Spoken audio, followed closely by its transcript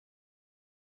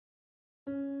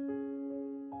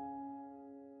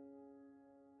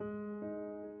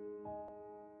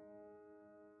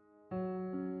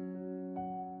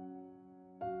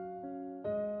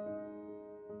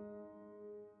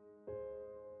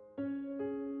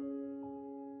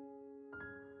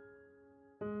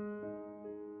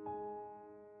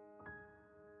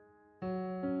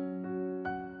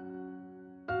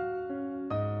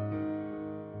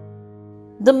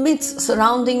The myths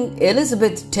surrounding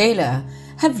Elizabeth Taylor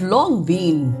have long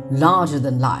been larger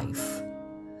than life.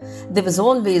 There was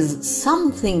always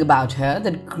something about her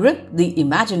that gripped the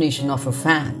imagination of her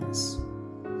fans.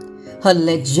 Her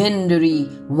legendary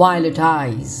violet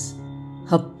eyes,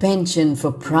 her penchant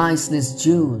for priceless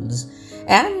jewels,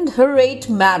 and her 8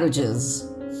 marriages.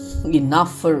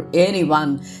 Enough for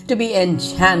anyone to be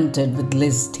enchanted with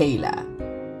Liz Taylor.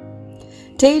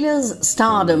 Taylor's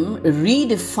stardom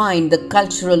redefined the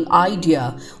cultural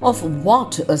idea of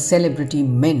what a celebrity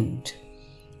meant,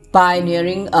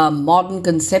 pioneering a modern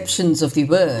conceptions of the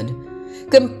word,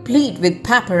 complete with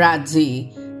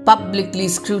paparazzi, publicly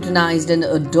scrutinized and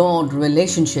adored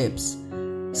relationships,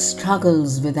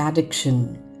 struggles with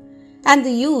addiction, and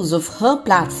the use of her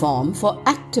platform for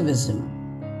activism.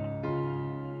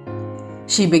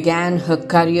 She began her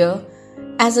career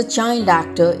as a child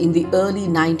actor in the early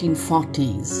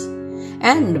 1940s,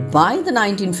 and by the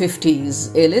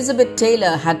 1950s, Elizabeth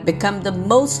Taylor had become the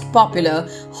most popular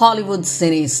Hollywood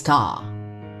cine star.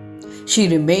 She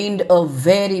remained a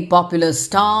very popular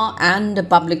star and a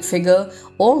public figure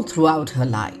all throughout her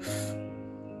life.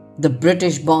 The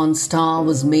British-born star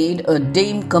was made a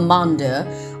Dame Commander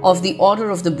of the Order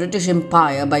of the British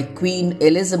Empire by Queen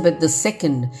Elizabeth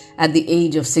II at the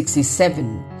age of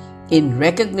 67, in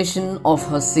recognition of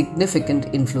her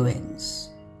significant influence.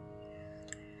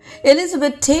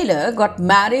 Elizabeth Taylor got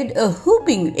married a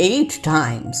whopping 8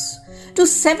 times to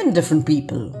 7 different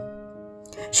people.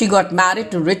 She got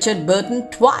married to Richard Burton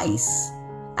twice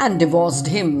and divorced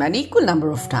him an equal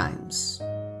number of times.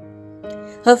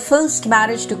 Her first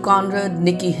marriage to Conrad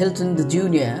Nicky Hilton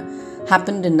Jr.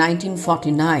 happened in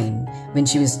 1949 when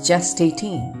she was just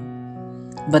 18.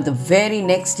 But the very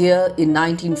next year, in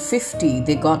 1950,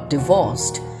 they got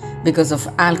divorced because of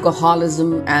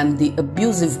alcoholism and the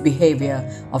abusive behavior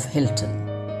of Hilton.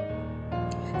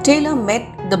 Taylor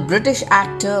met the British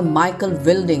actor Michael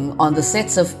Wilding on the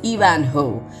sets of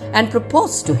Ivanhoe and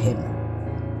proposed to him.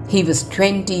 He was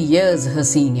 20 years her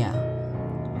senior.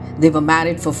 They were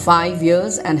married for 5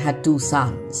 years and had 2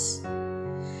 sons.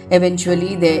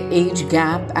 Eventually, their age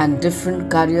gap and different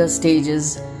career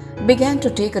stages began to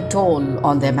take a toll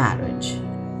on their marriage,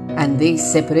 and they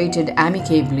separated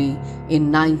amicably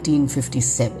in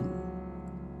 1957.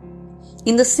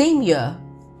 In the same year,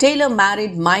 Taylor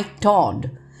married Mike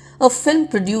Todd, a film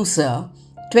producer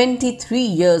 23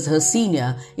 years her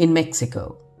senior in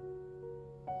Mexico.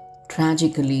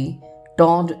 Tragically,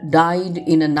 Todd died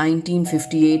in a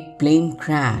 1958 plane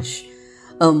crash,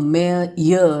 a mere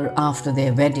year after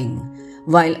their wedding,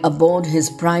 while aboard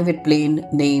his private plane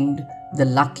named the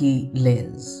Lucky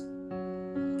Liz.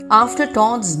 After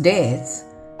Todd's death,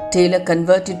 Taylor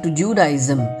converted to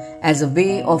Judaism as a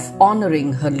way of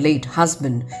honoring her late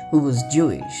husband, who was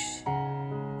Jewish.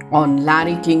 On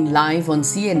Larry King Live on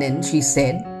CNN, she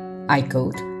said, I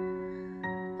quote,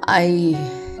 "I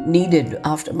needed,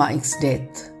 after Mike's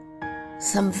death,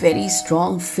 some very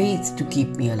strong faith to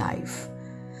keep me alive,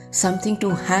 something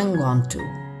to hang on to.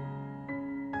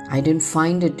 I didn't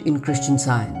find it in Christian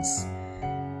Science,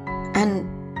 and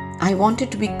I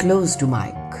wanted to be close to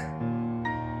Mike.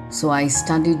 So I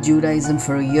studied Judaism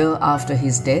for a year after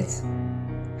his death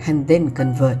and then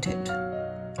converted."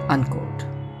 Unquote.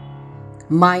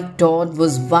 Mike Todd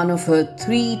was one of her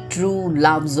 3 true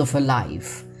loves of her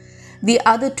life, the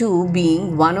other 2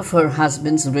 being one of her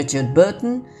husbands, Richard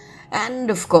Burton, and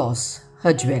of course,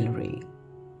 her jewelry.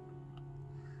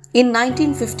 In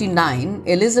 1959,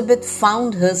 Elizabeth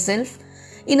found herself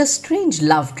in a strange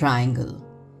love triangle.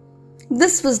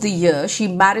 This was the year she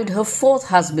married her 4th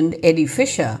husband, Eddie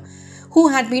Fisher, who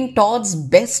had been Todd's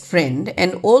best friend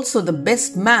and also the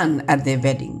best man at their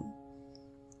wedding.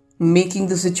 Making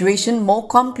the situation more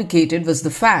complicated was the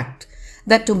fact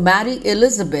that to marry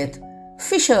Elizabeth,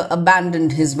 Fisher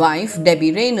abandoned his wife,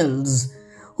 Debbie Reynolds,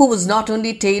 who was not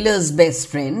only Taylor's best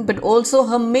friend but also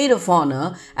her maid of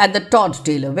honor at the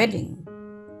Todd-Taylor wedding.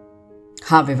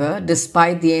 However,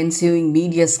 despite the ensuing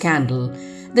media scandal,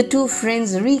 the 2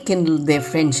 friends rekindled their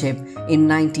friendship in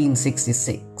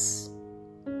 1966.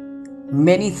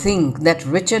 Many think that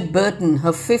Richard Burton,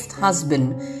 her 5th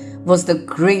husband, was the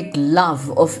great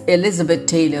love of Elizabeth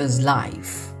Taylor's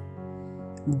life.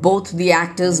 Both the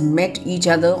actors met each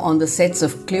other on the sets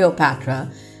of Cleopatra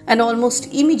and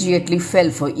almost immediately fell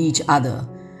for each other,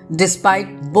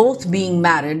 despite both being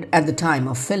married at the time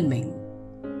of filming.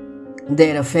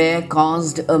 Their affair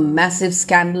caused a massive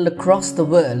scandal across the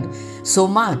world, so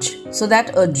much so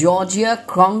that a Georgia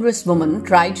congresswoman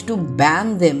tried to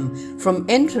ban them from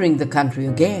entering the country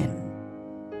again.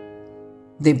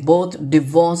 They both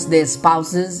divorced their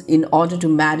spouses in order to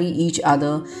marry each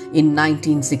other in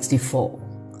 1964.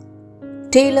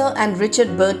 Taylor and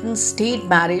Richard Burton stayed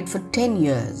married for 10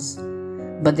 years,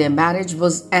 but their marriage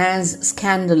was as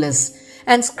scandalous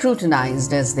and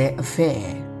scrutinized as their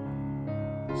affair.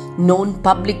 Known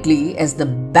publicly as the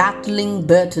Battling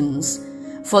Burtons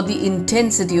for the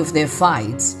intensity of their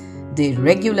fights, they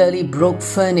regularly broke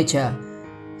furniture,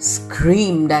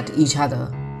 screamed at each other,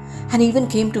 and even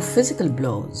came to physical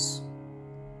blows.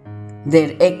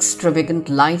 Their extravagant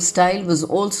lifestyle was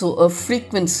also a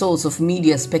frequent source of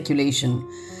media speculation,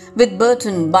 with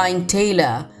Burton buying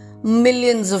Taylor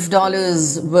millions of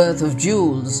dollars worth of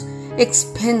jewels,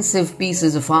 expensive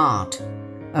pieces of art,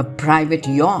 a private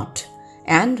yacht,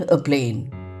 and a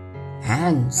plane,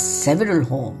 and several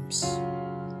homes.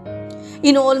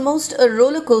 In almost a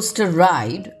roller coaster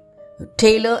ride,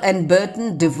 Taylor and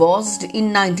Burton divorced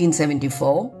in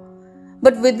 1974,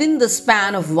 but within the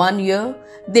span of 1 year,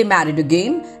 they married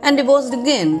again and divorced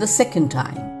again the second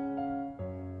time.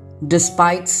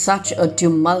 Despite such a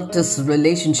tumultuous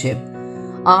relationship,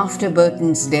 after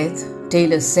Burton's death,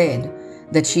 Taylor said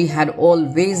that she had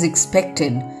always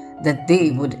expected that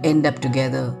they would end up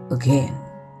together again.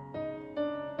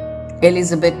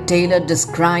 Elizabeth Taylor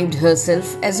described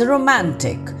herself as a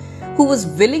romantic who was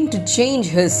willing to change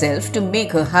herself to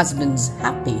make her husbands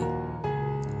happy.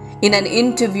 In an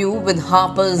interview with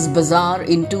Harper's Bazaar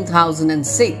in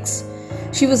 2006,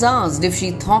 she was asked if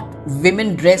she thought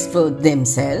women dressed for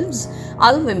themselves,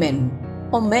 other women,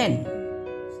 or men.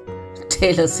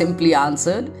 Taylor simply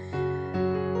answered,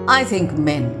 "I think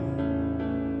men."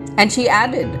 And she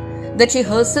added that she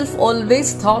herself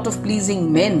always thought of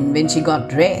pleasing men when she got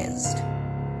dressed.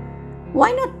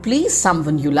 Why not please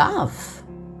someone you love?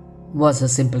 Was her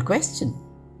simple question.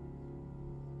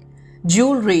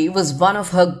 Jewelry was one of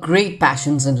her great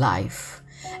passions in life,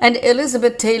 and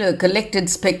Elizabeth Taylor collected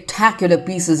spectacular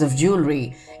pieces of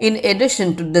jewelry in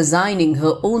addition to designing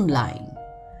her own line.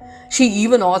 She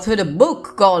even authored a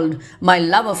book called My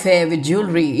Love Affair with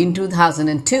Jewelry in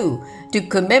 2002 to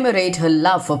commemorate her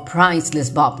love for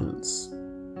priceless baubles.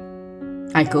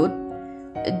 I quote,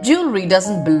 "Jewelry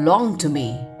doesn't belong to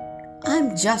me.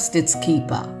 I'm just its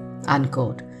keeper,"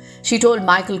 unquote, she told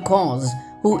Michael Kors,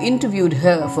 who interviewed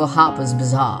her for Harper's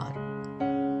Bazaar.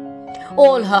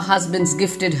 All her husbands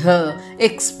gifted her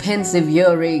expensive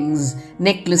earrings,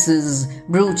 necklaces,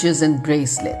 brooches and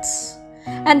bracelets.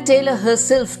 And Taylor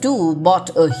herself too bought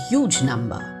a huge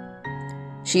number.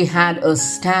 She had a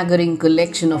staggering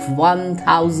collection of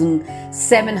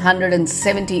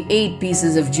 1,778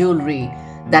 pieces of jewelry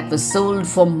that was sold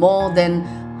for more than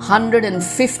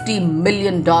 $150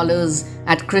 million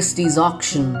at Christie's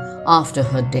auction after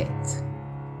her death.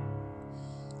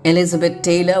 Elizabeth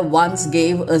Taylor once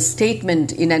gave a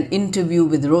statement in an interview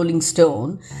with Rolling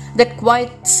Stone that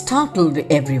quite startled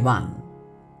everyone.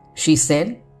 She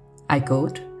said, I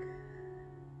quote,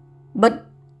 "But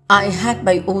I had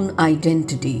my own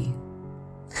identity,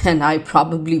 and I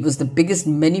probably was the biggest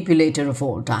manipulator of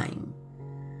all time.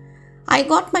 I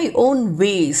got my own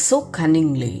way so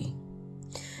cunningly.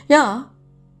 Yeah,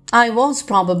 I was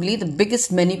probably the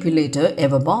biggest manipulator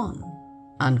ever born,"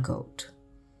 unquote.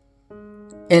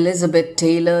 Elizabeth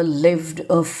Taylor lived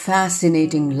a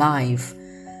fascinating life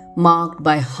marked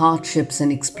by hardships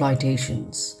and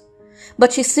exploitations.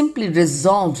 But she simply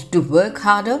resolved to work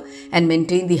harder and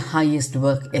maintain the highest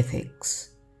work ethics.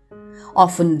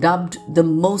 Often dubbed the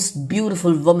most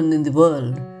beautiful woman in the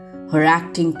world, her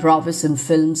acting prowess in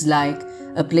films like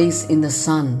A Place in the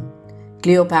Sun,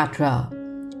 Cleopatra,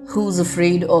 Who's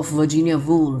Afraid of Virginia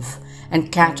Woolf,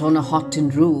 and Cat on a Hot Tin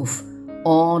Roof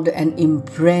awed and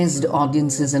impressed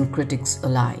audiences and critics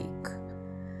alike.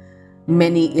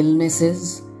 Many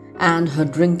illnesses and her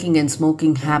drinking and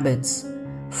smoking habits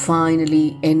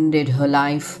finally ended her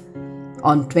life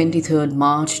on 23rd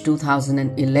March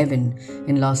 2011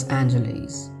 in Los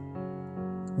Angeles.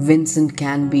 Vincent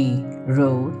Canby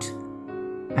wrote,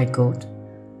 I quote,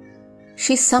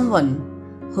 "She's someone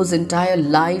whose entire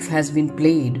life has been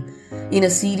played in a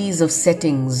series of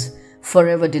settings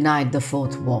forever denied the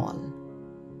fourth wall.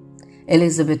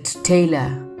 Elizabeth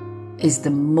Taylor is the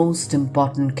most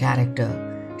important character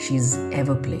she's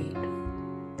ever played."